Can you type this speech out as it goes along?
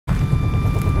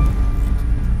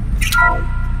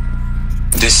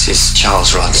This is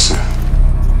Charles Ronson.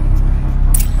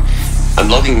 I'm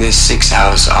logging this 6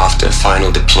 hours after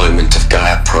final deployment of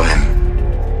Gaia Prime.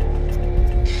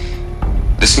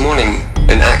 This morning,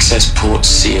 an access port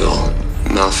seal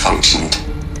malfunctioned.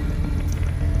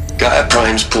 Gaia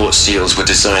Prime's port seals were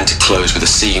designed to close with a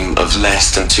seam of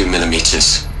less than 2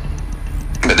 millimeters.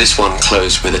 But this one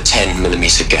closed with a 10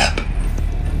 millimeter gap.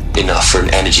 Enough for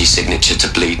an energy signature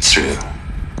to bleed through.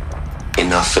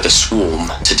 Enough for the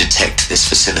swarm to detect this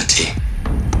facility.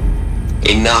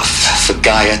 Enough for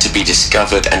Gaia to be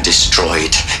discovered and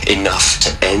destroyed. Enough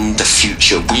to end the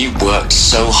future we worked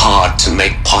so hard to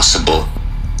make possible.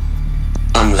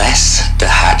 Unless the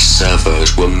hatch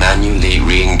servos were manually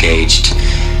re-engaged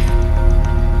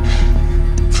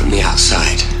from the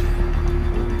outside.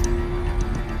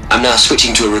 I'm now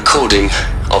switching to a recording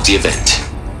of the event.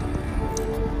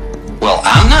 Well,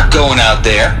 I'm not going out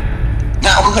there.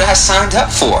 Not what I signed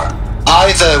up for.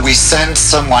 Either we send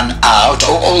someone out,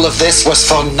 or all of this was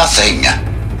for nothing.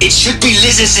 It should be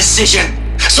Liz's decision.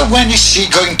 So when is she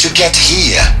going to get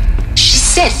here? She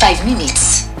said 5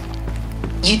 minutes.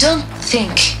 You don't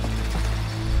think...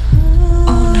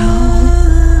 Oh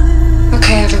no.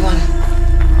 Okay, everyone.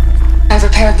 I've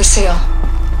repaired the seal.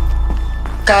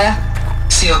 Gaia?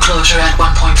 Seal closure at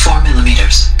 1.4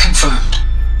 millimeters. Confirmed.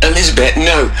 Elisabet,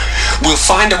 no. We'll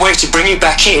find a way to bring you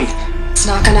back in. It's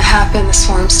not gonna happen, the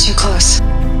swarm's too close.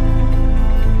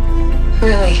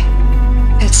 Really.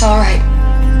 It's alright.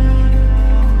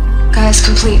 Gaia's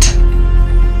complete.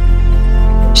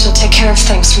 She'll take care of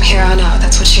things from here on out,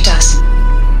 that's what she does.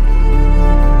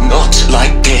 Not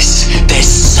like this. There's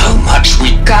so much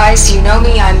we... Guys, you know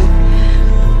me, I'm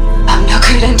no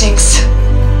good at endings.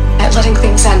 At letting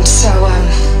things end, so,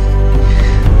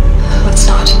 let's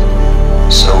not.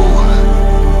 So,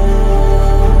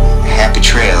 happy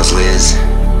trails, Liz.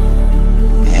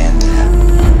 And,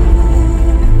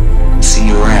 see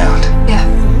you around. Yeah.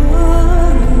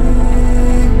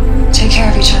 Take care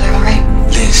of each other, alright?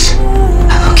 Liz.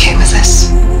 I'm okay with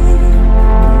this.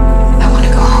 I want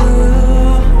to go home.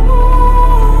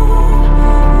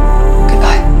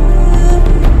 Goodbye.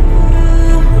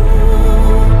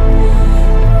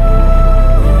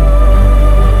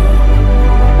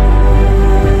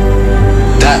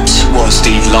 That was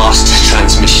the last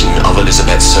transmission of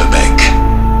Elisabet Sobeck.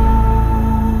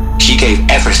 She gave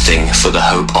everything for the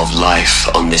hope of life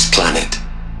on this planet.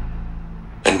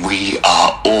 And we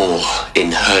are all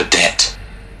in her debt.